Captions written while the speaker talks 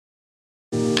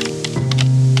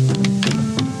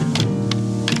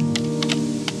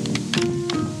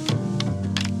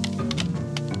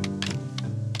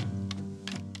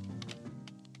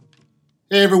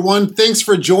Hey everyone, thanks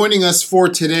for joining us for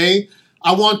today.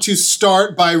 I want to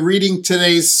start by reading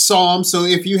today's psalm. So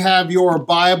if you have your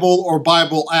Bible or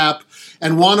Bible app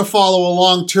and want to follow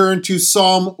along, turn to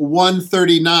Psalm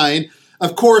 139.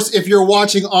 Of course, if you're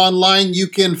watching online, you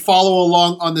can follow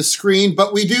along on the screen,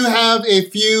 but we do have a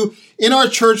few in our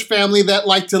church family that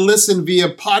like to listen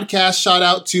via podcast. Shout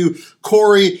out to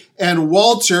Corey and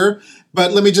Walter.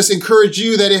 But let me just encourage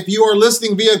you that if you are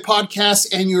listening via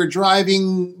podcast and you're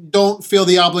driving, don't feel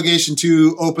the obligation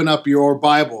to open up your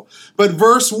Bible. But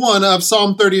verse 1 of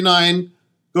Psalm 39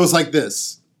 goes like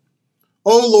this.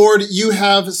 O Lord, you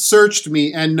have searched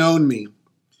me and known me.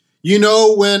 You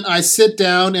know when I sit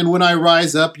down and when I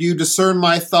rise up, you discern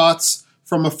my thoughts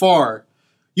from afar.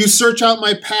 You search out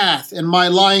my path and my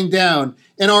lying down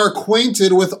and are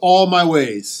acquainted with all my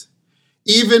ways.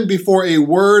 Even before a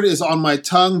word is on my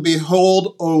tongue,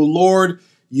 behold, O Lord,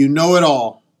 you know it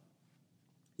all.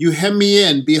 You hem me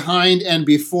in behind and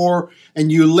before,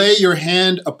 and you lay your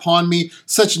hand upon me.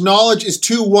 Such knowledge is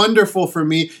too wonderful for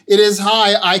me. It is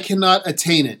high, I cannot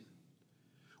attain it.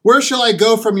 Where shall I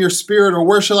go from your spirit, or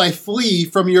where shall I flee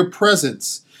from your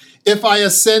presence? If I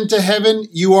ascend to heaven,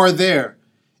 you are there.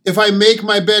 If I make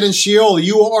my bed in Sheol,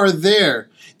 you are there.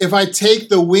 If I take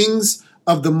the wings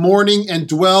of the morning and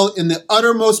dwell in the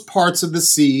uttermost parts of the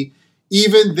sea,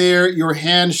 even there your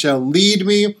hand shall lead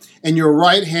me, and your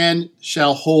right hand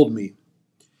shall hold me.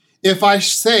 If I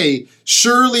say,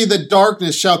 surely the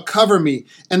darkness shall cover me,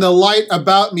 and the light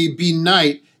about me be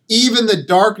night, even the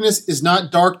darkness is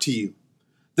not dark to you.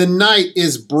 The night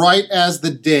is bright as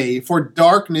the day, for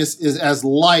darkness is as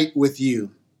light with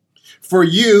you. For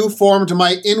you formed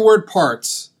my inward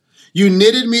parts. You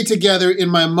knitted me together in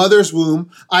my mother's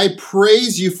womb. I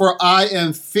praise you, for I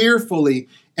am fearfully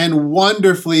and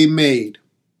wonderfully made.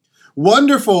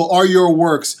 Wonderful are your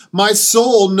works. My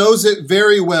soul knows it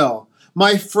very well.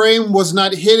 My frame was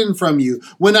not hidden from you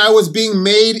when I was being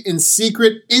made in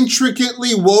secret,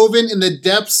 intricately woven in the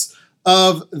depths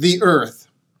of the earth.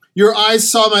 Your eyes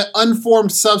saw my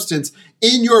unformed substance.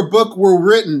 In your book were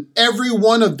written, every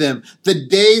one of them, the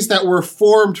days that were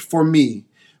formed for me,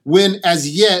 when as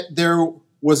yet there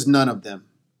was none of them.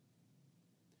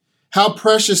 How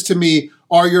precious to me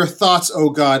are your thoughts, O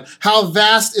God. How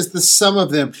vast is the sum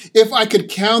of them. If I could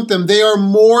count them, they are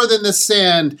more than the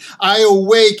sand. I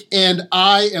awake and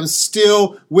I am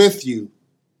still with you.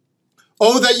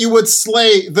 Oh, that you would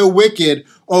slay the wicked,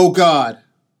 O God.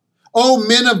 O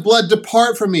men of blood,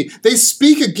 depart from me. They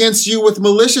speak against you with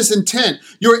malicious intent.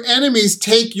 Your enemies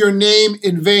take your name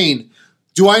in vain.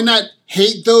 Do I not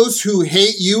hate those who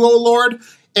hate you, O Lord?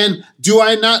 And do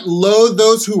I not loathe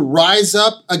those who rise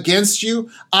up against you?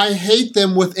 I hate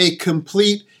them with a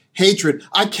complete hatred.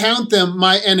 I count them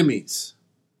my enemies.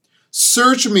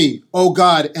 Search me, O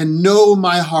God, and know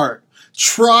my heart.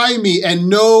 Try me and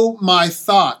know my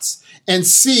thoughts, and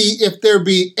see if there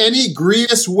be any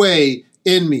grievous way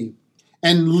in me,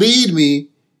 and lead me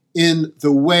in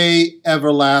the way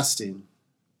everlasting.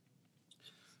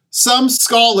 Some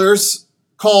scholars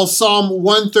call Psalm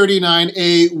 139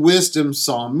 a wisdom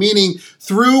psalm, meaning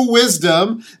through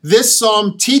wisdom, this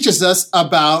psalm teaches us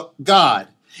about God.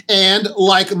 And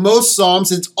like most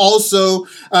psalms, it's also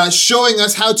showing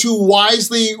us how to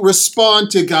wisely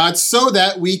respond to God so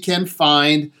that we can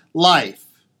find life.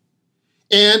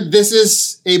 And this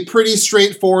is a pretty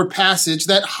straightforward passage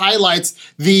that highlights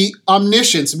the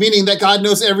omniscience, meaning that God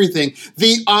knows everything,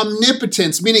 the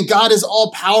omnipotence, meaning God is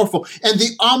all powerful, and the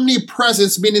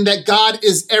omnipresence, meaning that God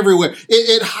is everywhere.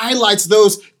 It highlights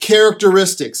those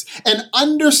characteristics. And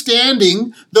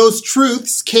understanding those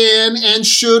truths can and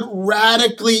should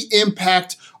radically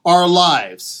impact our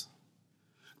lives.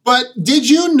 But did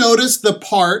you notice the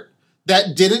part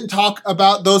that didn't talk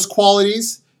about those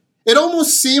qualities? It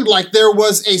almost seemed like there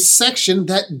was a section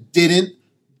that didn't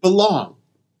belong.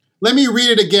 Let me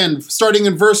read it again, starting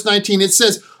in verse 19. It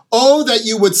says, Oh, that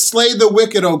you would slay the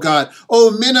wicked, O God.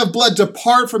 O men of blood,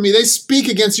 depart from me. They speak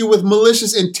against you with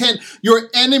malicious intent. Your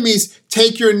enemies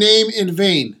take your name in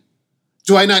vain.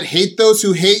 Do I not hate those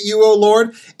who hate you, O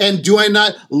Lord? And do I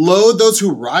not loathe those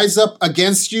who rise up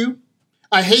against you?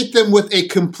 I hate them with a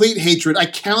complete hatred. I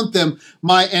count them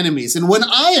my enemies. And when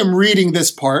I am reading this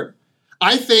part,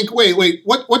 I think, wait,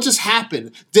 what just happened?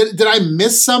 Did I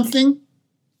miss something?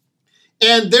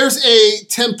 And there's a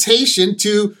temptation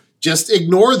to just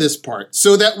ignore this part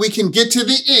so that we can get to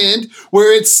the end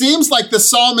where it seems like the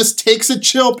psalmist takes a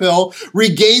chill pill,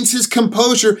 regains his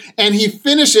composure, and he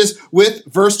finishes with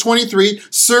verse 23,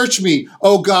 Search me,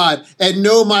 O God, and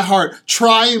know my heart.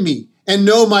 Try me and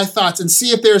know my thoughts and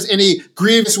see if there's any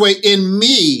grievous way in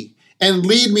me and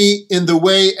lead me in the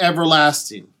way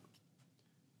everlasting.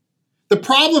 The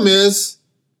problem is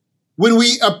when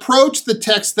we approach the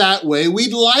text that way,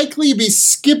 we'd likely be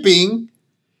skipping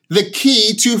the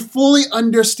key to fully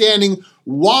understanding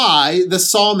why the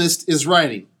psalmist is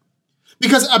writing.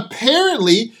 Because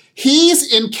apparently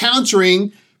he's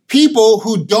encountering people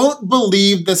who don't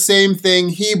believe the same thing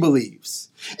he believes.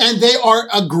 And they are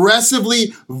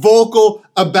aggressively vocal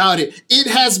about it. It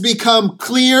has become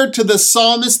clear to the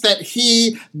psalmist that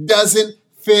he doesn't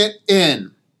fit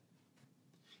in.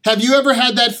 Have you ever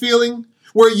had that feeling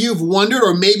where you've wondered,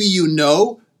 or maybe you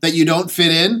know that you don't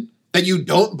fit in, that you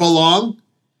don't belong?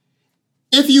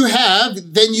 If you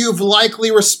have, then you've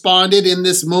likely responded in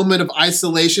this moment of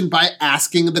isolation by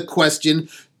asking the question,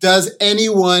 does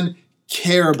anyone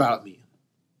care about me?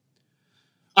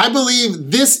 I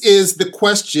believe this is the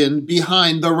question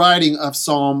behind the writing of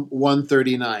Psalm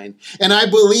 139. And I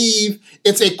believe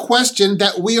it's a question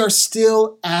that we are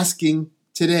still asking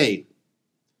today.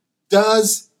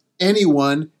 Does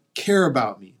anyone care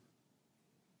about me?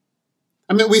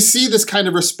 I mean, we see this kind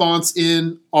of response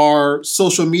in our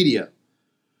social media.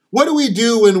 What do we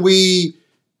do when we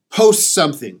post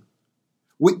something?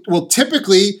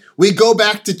 Typically, we go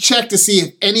back to check to see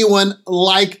if anyone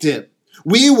liked it.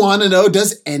 We want to know,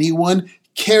 does anyone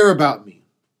care about me?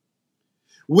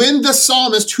 When the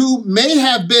psalmist, who may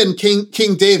have been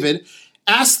King David,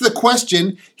 asked the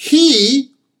question,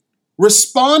 he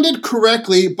responded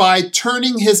correctly by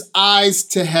turning his eyes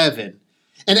to heaven.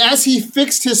 And as he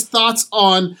fixed his thoughts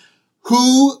on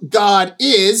who God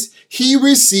is, he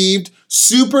received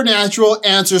supernatural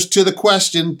answers to the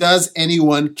question, does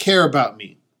anyone care about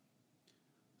me?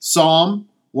 Psalm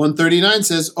 139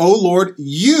 says, O Lord,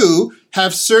 you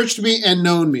have searched me and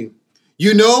known me.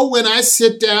 You know when I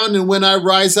sit down and when I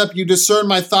rise up, you discern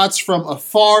my thoughts from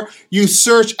afar. You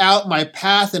search out my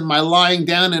path and my lying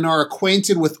down and are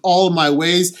acquainted with all my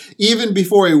ways. Even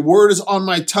before a word is on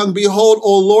my tongue, behold,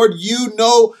 O Lord, you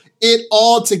know it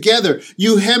all together.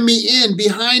 You hem me in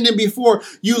behind and before.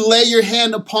 You lay your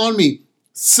hand upon me.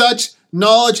 Such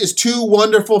knowledge is too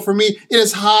wonderful for me. It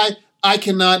is high. I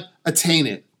cannot attain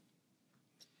it.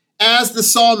 As the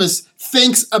psalmist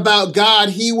thinks about God,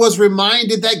 he was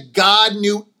reminded that God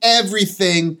knew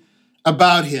everything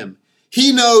about him.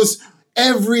 He knows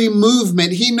every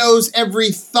movement. He knows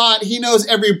every thought. He knows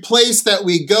every place that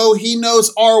we go. He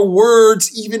knows our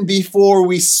words even before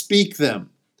we speak them.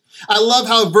 I love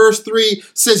how verse 3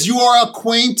 says, you are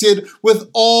acquainted with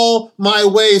all my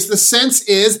ways. The sense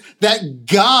is that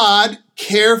God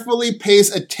carefully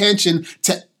pays attention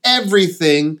to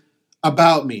everything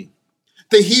about me.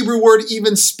 The Hebrew word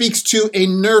even speaks to a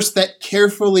nurse that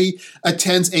carefully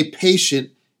attends a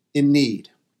patient in need.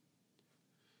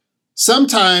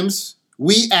 Sometimes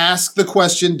we ask the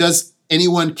question, does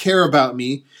anyone care about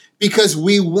me? Because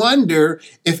we wonder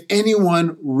if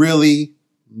anyone really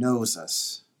knows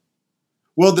us.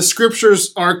 Well, the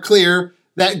scriptures are clear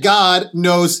that God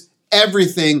knows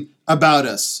everything about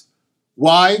us.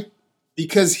 Why?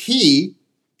 Because he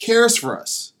cares for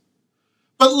us.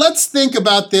 But let's think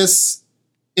about this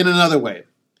in another way.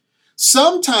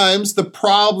 Sometimes the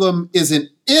problem isn't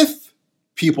if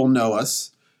people know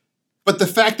us, but the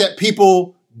fact that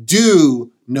people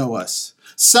do know us.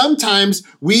 Sometimes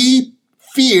we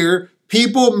fear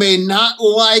people may not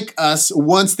like us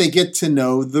once they get to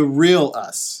know the real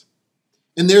us.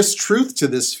 And there's truth to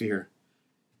this fear.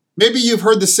 Maybe you've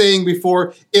heard the saying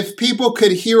before, if people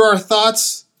could hear our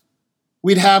thoughts,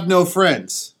 we'd have no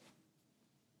friends.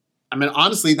 I mean,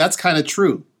 honestly, that's kind of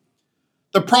true.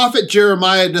 The prophet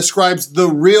Jeremiah describes the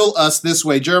real us this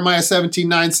way. Jeremiah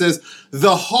 17:9 says,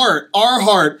 the heart, our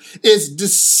heart, is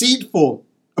deceitful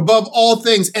above all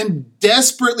things and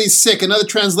desperately sick. Another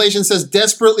translation says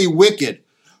desperately wicked.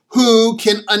 Who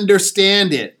can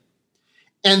understand it?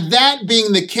 And that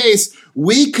being the case,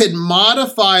 we could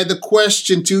modify the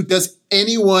question to, does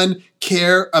anyone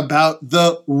care about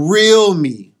the real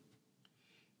me?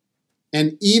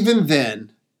 And even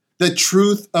then, the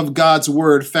truth of God's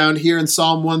word found here in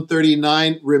Psalm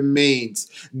 139 remains.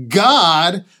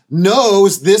 God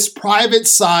knows this private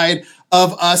side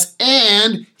of us,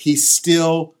 and he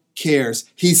still cares.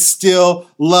 He still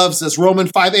loves us.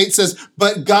 Romans 5:8 says,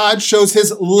 but God shows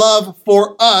his love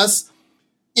for us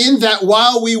in that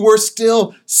while we were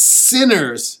still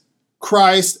sinners,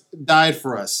 Christ died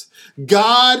for us.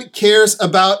 God cares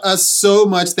about us so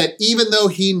much that even though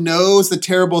he knows the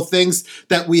terrible things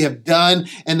that we have done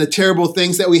and the terrible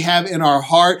things that we have in our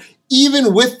heart,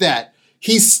 even with that,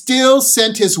 he still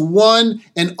sent his one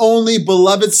and only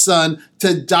beloved son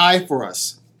to die for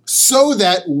us so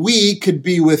that we could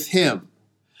be with him.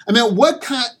 I mean, what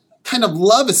kind kind of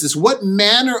love is this? What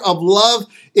manner of love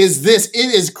is this?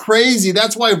 It is crazy.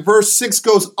 That's why verse 6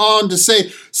 goes on to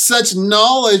say, such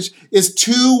knowledge is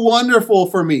too wonderful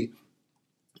for me.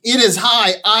 It is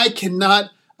high. I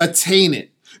cannot attain it.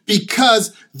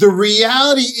 Because the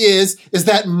reality is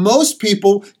that most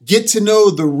people get to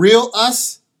know the real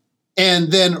us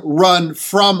and then run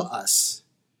from us.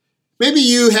 Maybe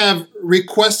you have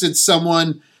requested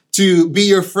someone to be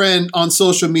your friend on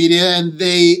social media and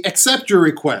they accept your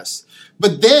request.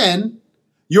 But then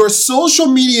your social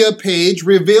media page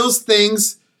reveals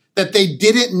things that they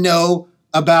didn't know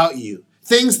about you,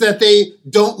 things that they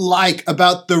don't like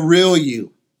about the real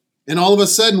you. And all of a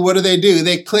sudden, what do?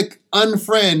 They click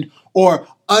unfriend or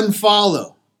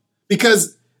unfollow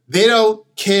because they don't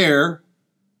care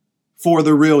for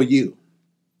the real you.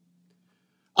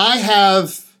 I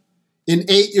have an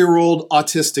 8-year-old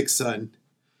autistic son,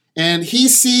 and he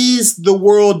sees the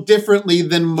world differently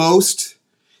than most.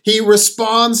 He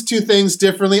responds to things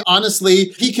differently.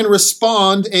 Honestly, he can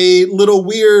respond a little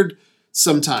weird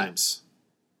sometimes.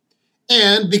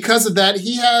 And because of that,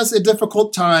 he has a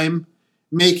difficult time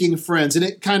making friends. And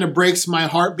it kind of breaks my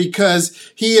heart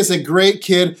because he is a great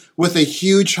kid with a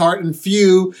huge heart, and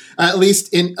few, at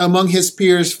least among his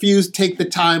peers, few take the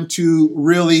time to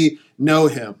really know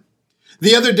him.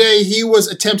 The other day, he was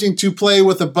attempting to play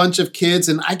with a bunch of kids,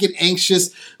 and I get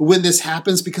anxious when this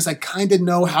happens because I kind of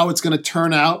know how it's going to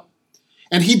turn out.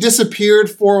 And he disappeared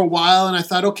for a while, and I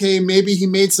thought, okay, maybe he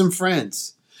made some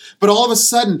friends. But all of a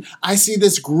sudden, I see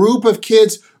this group of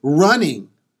kids running.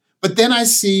 But then I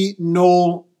see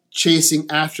Noel chasing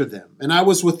after them. And I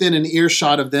was within an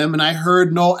earshot of them, and I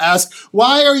heard Noel ask,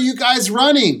 "Why are you guys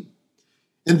running?"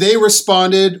 And they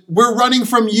responded, "We're running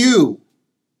from you."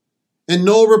 And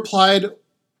Noel replied,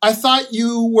 "I thought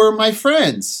you were my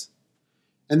friends."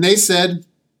 And they said,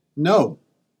 "No."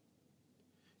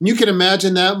 And you can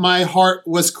imagine that my heart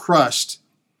was crushed.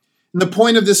 And the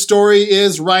point of this story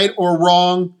is, right or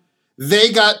wrong,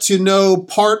 they got to know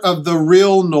part of the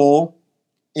real Noel,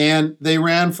 and they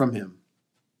ran from him.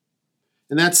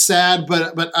 And that's sad,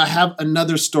 but I have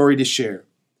another story to share.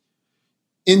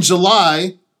 In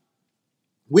July,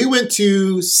 we went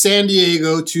to San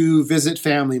Diego to visit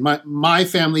family. My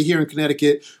family here in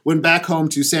Connecticut went back home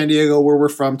to San Diego, where we're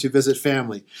from, to visit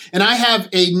family. And I have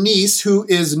a niece who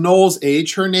is Noel's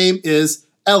age. Her name is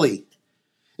Ellie.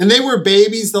 And they were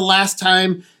babies the last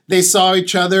time they saw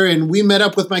each other, and we met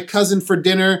up with my cousin for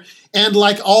dinner. And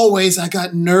like always, I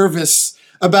got nervous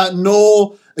about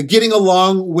Noel getting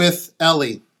along with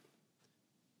Ellie.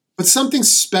 But something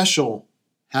special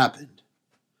happened.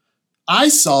 I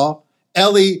saw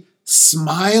Ellie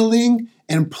smiling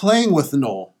and playing with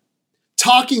Noel,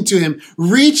 talking to him,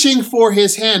 reaching for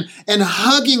his hand and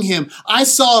hugging him. I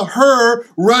saw her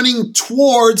running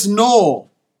towards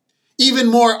Noel. Even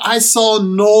more, I saw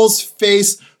Noel's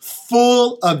face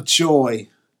full of joy.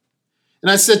 And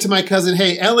I said to my cousin,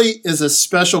 "Hey, Ellie is a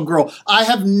special girl. I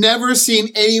have never seen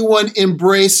anyone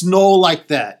embrace Noel like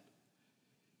that."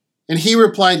 And he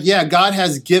replied, "Yeah, God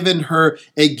has given her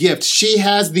a gift. She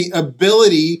has the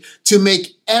ability to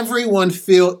make everyone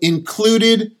feel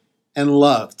included and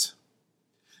loved."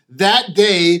 That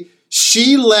day,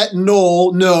 she let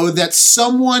Noel know that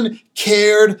someone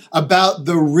cared about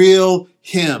the real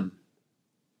him.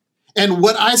 And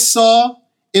what I saw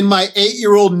in my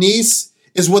 8-year-old niece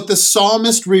is what the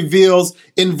psalmist reveals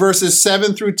in verses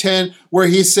 7 through 10, where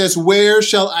he says, "Where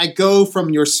shall I go from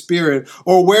your spirit?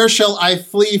 Or where shall I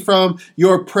flee from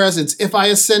your presence? If I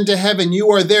ascend to heaven, you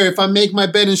are there. If I make my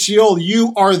bed in Sheol,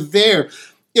 you are there.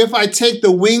 If I take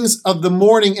the wings of the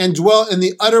morning and dwell in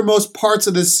the uttermost parts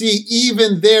of the sea,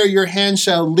 even there your hand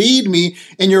shall lead me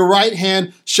and your right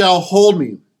hand shall hold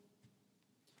me."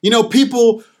 You know,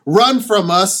 people run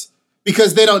from us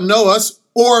because they don't know us,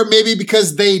 or maybe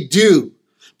because they do.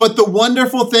 But the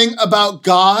wonderful thing about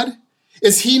God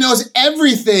is he knows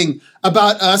everything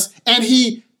about us, and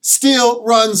he still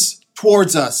runs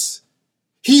towards us.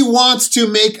 He wants to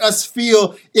make us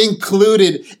feel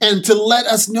included and to let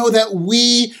us know that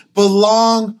we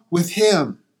belong with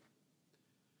him.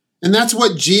 And that's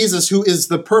what Jesus, who is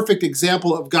the perfect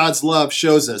example of God's love,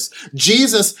 shows us.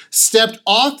 Jesus stepped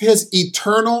off his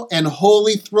eternal and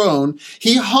holy throne.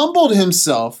 He humbled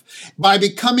himself by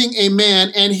becoming a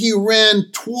man, and he ran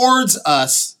towards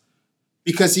us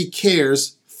because he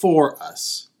cares for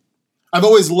us. I've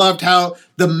always loved how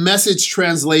the Message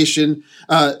translation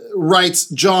writes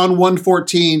John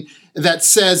 1:14 that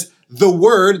says, "The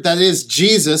Word," that is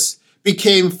Jesus,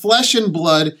 "became flesh and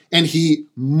blood, and he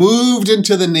moved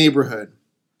into the neighborhood."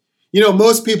 You know,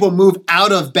 most people move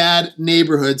out of bad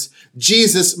neighborhoods.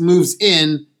 Jesus moves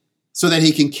in so that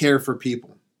he can care for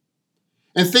people.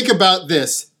 And think about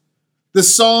this. The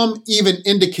psalm even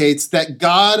indicates that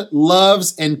God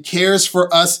loves and cares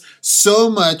for us so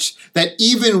much that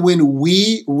even when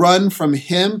we run from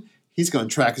him, he's going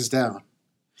to track us down.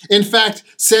 In fact,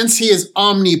 since he is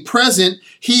omnipresent,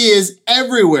 he is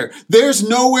everywhere. There's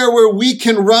nowhere where we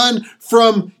can run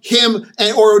from him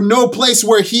or no place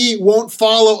where he won't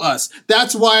follow us.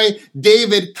 That's why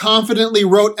David confidently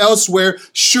wrote elsewhere,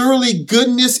 "Surely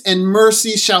goodness and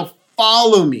mercy shall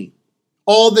follow me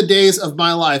all the days of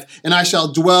my life, and I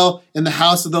shall dwell in the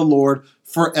house of the Lord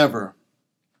forever."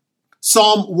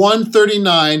 Psalm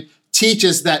 139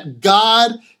 teaches that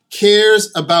God cares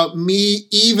about me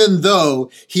even though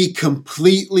he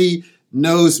completely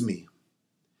knows me.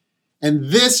 And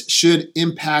this should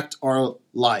impact our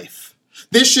life.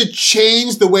 This should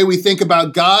change the way we think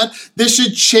about God. This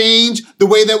should change the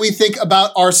way that we think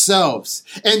about ourselves.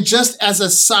 And just as a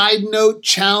side note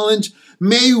challenge,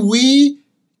 may we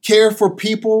care for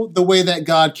people the way that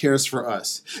God cares for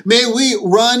us. May we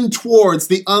run towards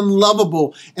the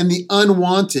unlovable and the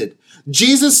unwanted.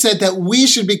 Jesus said that we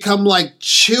should become like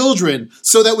children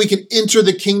so that we can enter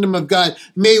the kingdom of God.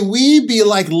 May we be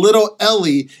like little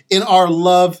Ellie in our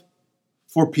love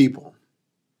for people.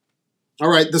 All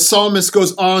right, the psalmist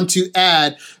goes on to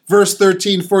add, verse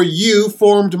 13, "For you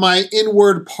formed my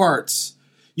inward parts.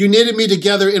 You knitted me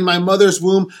together in my mother's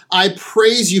womb. I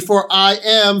praise you, for I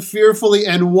am fearfully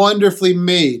and wonderfully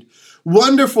made.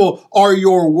 Wonderful are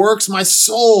your works. My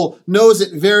soul knows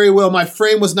it very well. My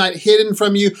frame was not hidden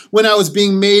from you when I was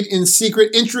being made in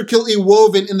secret, intricately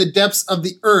woven in the depths of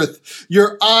the earth.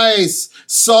 Your eyes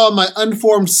saw my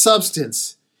unformed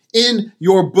substance. In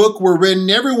your book were written,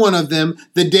 every one of them,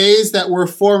 the days that were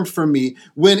formed for me,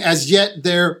 when as yet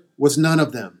there was none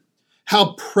of them.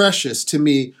 How precious to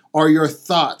me are your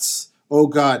thoughts, O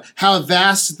God. How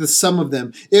vast is the sum of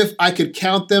them. If I could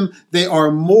count them, they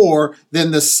are more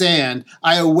than the sand.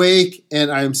 I awake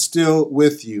and I am still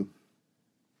with you."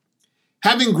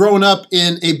 Having grown up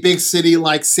in a big city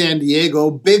like San Diego,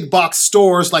 big box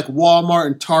stores like Walmart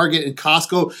and Target and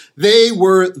Costco, they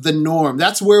were the norm.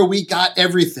 That's where we got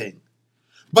everything.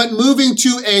 But moving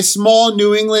to a small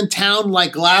New England town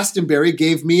like Glastonbury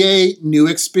gave me a new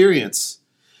experience.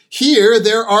 Here,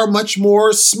 there are much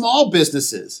more small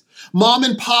businesses, mom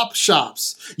and pop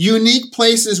shops, unique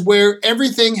places where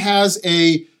everything has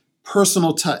a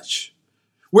personal touch,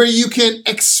 where you can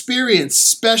experience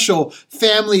special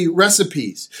family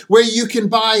recipes, where you can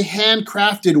buy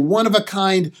handcrafted,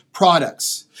 one-of-a-kind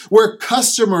products, where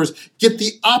customers get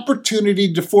the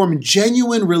opportunity to form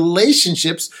genuine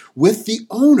relationships with the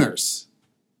owners.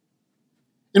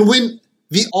 And when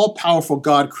the all-powerful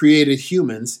God created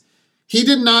humans, he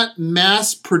did not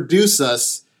mass produce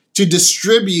us to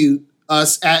distribute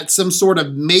us at some sort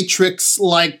of matrix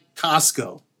like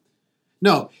Costco.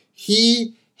 No,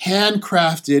 he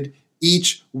handcrafted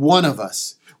each one of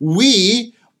us.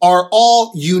 We are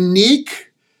all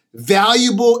unique,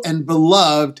 valuable, and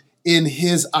beloved in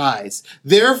his eyes.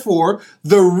 Therefore,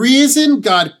 the reason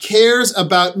God cares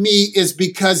about me is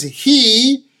because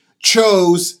he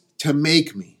chose to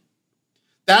make me.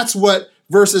 That's what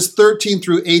verses 13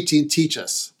 through 18 teach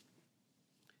us.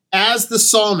 As the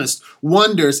psalmist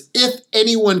wonders if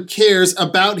anyone cares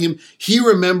about him, he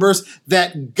remembers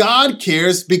that God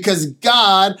cares because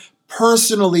God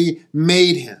personally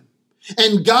made him.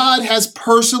 And God has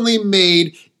personally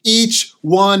made each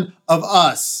one of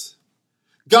us.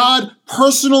 God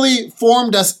personally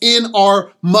formed us in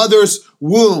our mother's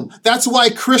womb. That's why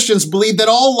Christians believe that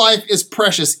all life is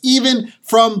precious, even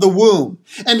from the womb.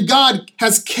 And God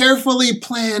has carefully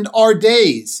planned our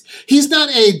days. He's not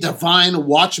a divine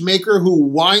watchmaker who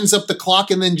winds up the clock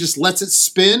and then just lets it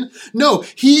spin. No,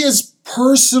 he is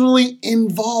personally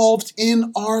involved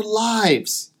in our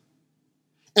lives.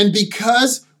 And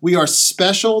because we are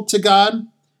special to God,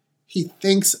 he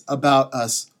thinks about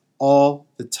us all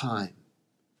the time.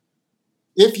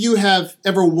 If you have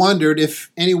ever wondered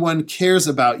if anyone cares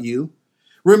about you,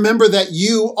 remember that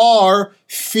you are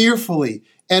fearfully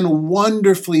and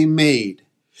wonderfully made.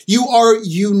 You are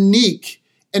unique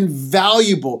and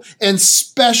valuable and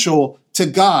special to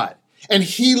God, and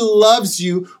he loves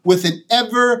you with an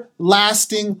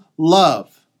everlasting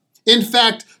love. In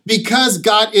fact, because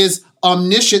God is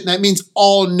omniscient, that means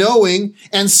all-knowing,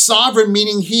 and sovereign,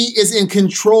 meaning he is in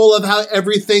control of how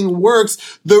everything works.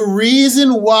 The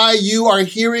reason why you are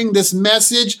hearing this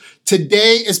message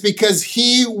today is because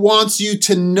he wants you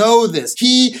to know this.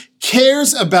 He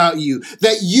cares about you,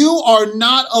 that you are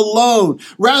not alone.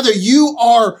 Rather, you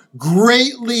are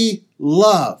greatly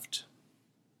loved.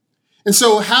 And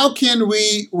so how can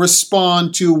we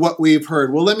respond to what we've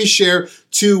heard? Well, let me share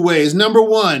two ways. Number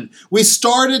one, we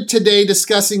started today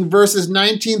discussing verses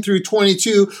 19 through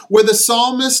 22, where the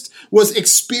psalmist was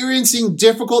experiencing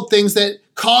difficult things that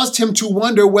caused him to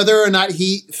wonder whether or not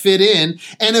he fit in,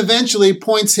 and eventually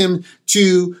points him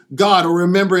to God, or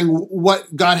remembering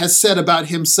what God has said about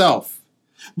himself.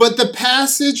 But the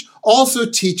passage also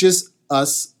teaches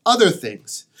us other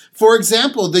things. For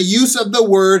example, the use of the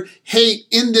word hate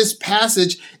in this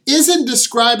passage isn't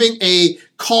describing a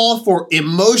call for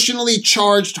emotionally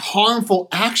charged, harmful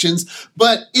actions,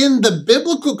 but in the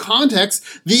biblical context,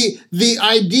 the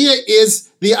idea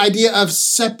is the idea of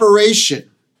separation.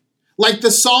 Like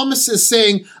the psalmist is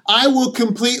saying, I will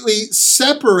completely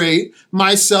separate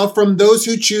myself from those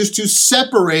who choose to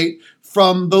separate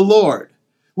from the Lord,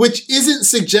 which isn't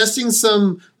suggesting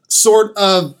some sort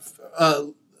of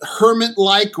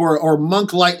hermit-like or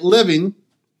monk-like living,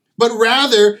 but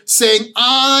rather saying,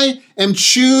 I am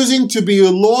choosing to be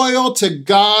loyal to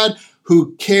God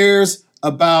who cares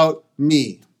about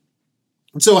me.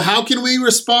 And so how can we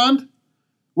respond?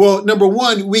 Well, number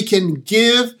one, we can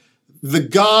give the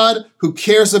God who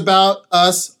cares about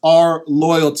us our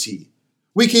loyalty.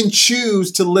 We can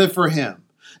choose to live for him.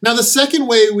 Now, the second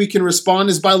way we can respond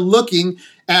is by looking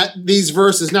at these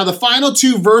verses. Now, the final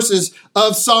two verses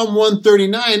of Psalm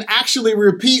 139 actually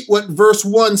repeat what verse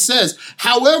 1 says.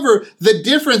 However, the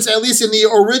difference, at least in the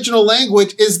original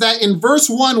language, is that in verse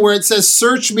 1, where it says,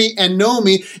 search me and know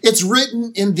me, it's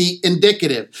written in the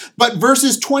indicative. But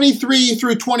verses 23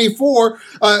 through 24,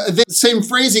 the same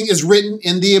phrasing is written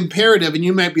in the imperative. And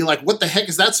you might be like, what the heck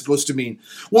is that supposed to mean?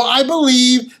 Well, I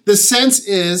believe the sense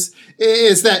is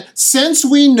that since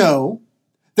we know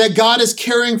that God is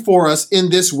caring for us in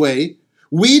this way,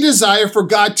 we desire for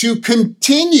God to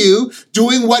continue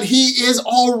doing what he is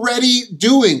already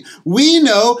doing. We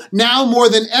know now more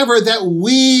than ever that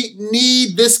we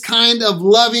need this kind of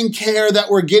loving care that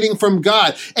we're getting from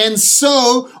God. And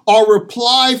so our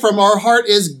reply from our heart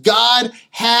is, God,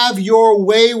 have your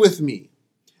way with me.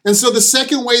 And so the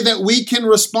second way that we can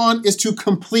respond is to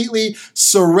completely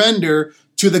surrender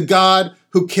to the God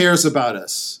who cares about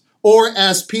us. Or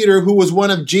as Peter, who was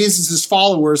one of Jesus'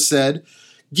 followers, said,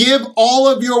 give all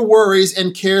of your worries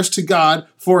and cares to God,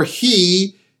 for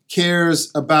he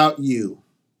cares about you.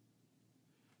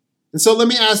 And so let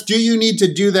me ask, do you need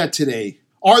to do that today?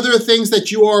 Are there things that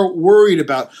you are worried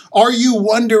about? Are you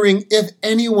wondering if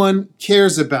anyone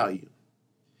cares about you?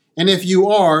 And if you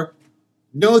are,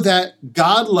 know that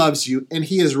God loves you and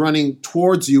he is running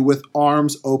towards you with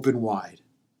arms open wide.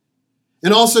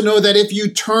 And also know that if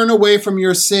you turn away from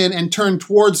your sin and turn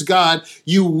towards God,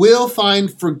 you will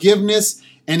find forgiveness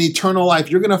and eternal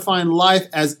life. You're going to find life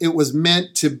as it was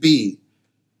meant to be.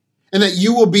 And that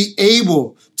you will be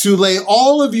able to lay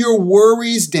all of your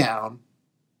worries down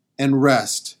and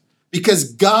rest.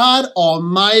 Because God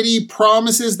Almighty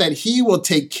promises that he will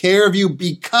take care of you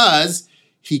because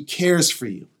he cares for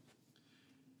you.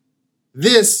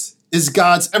 This is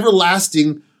God's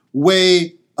everlasting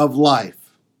way of life.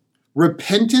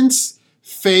 Repentance,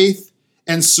 faith,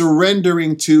 and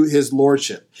surrendering to his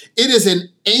lordship. It is an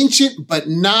ancient but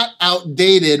not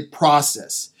outdated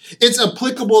process. It's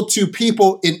applicable to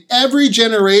people in every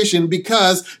generation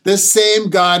because the same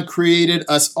God created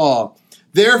us all.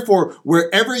 Therefore,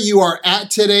 wherever you are at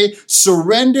today,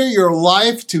 surrender your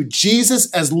life to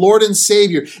Jesus as Lord and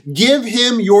Savior. Give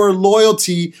him your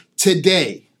loyalty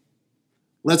today.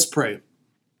 Let's pray.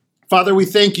 Father, we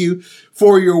thank you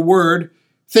for your word.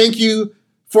 Thank you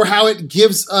for how it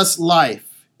gives us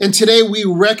life. And today we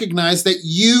recognize that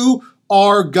you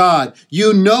are God.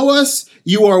 You know us,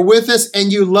 you are with us,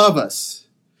 and you love us.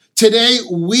 Today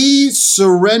we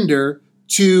surrender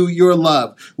to your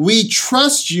love. We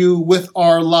trust you with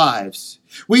our lives.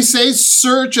 We say,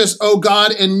 search us, O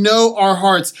God, and know our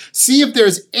hearts. See if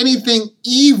there's anything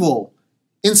evil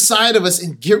inside of us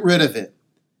and get rid of it.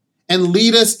 And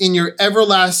lead us in your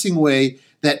everlasting way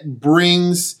that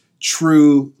brings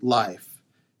true life.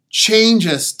 Change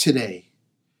us today.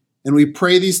 And we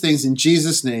pray these things in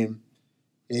Jesus' name.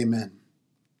 Amen.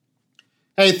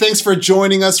 Hey, thanks for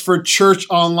joining us for Church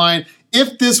Online.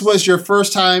 If this was your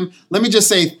first time, let me just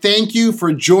say thank you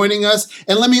for joining us.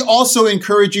 And let me also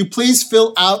encourage you, please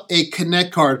fill out a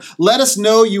Connect card. Let us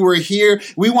know you were here.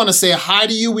 We want to say hi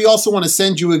to you. We also want to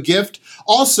send you a gift.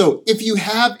 Also, if you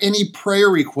have any prayer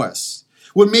requests,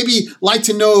 would maybe like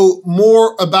to know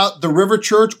more about the River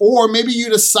Church, or maybe you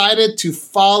decided to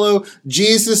follow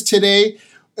Jesus today,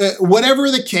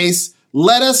 whatever the case,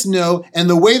 let us know. And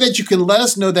the way that you can let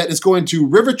us know that is going to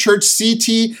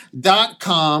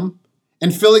riverchurchct.com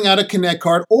and filling out a Connect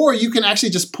card, or you can actually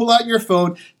just pull out your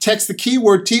phone, text the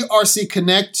keyword TRC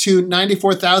Connect to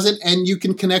 94,000, and you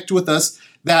can connect with us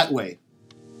that way.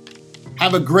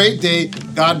 Have a great day.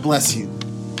 God bless you.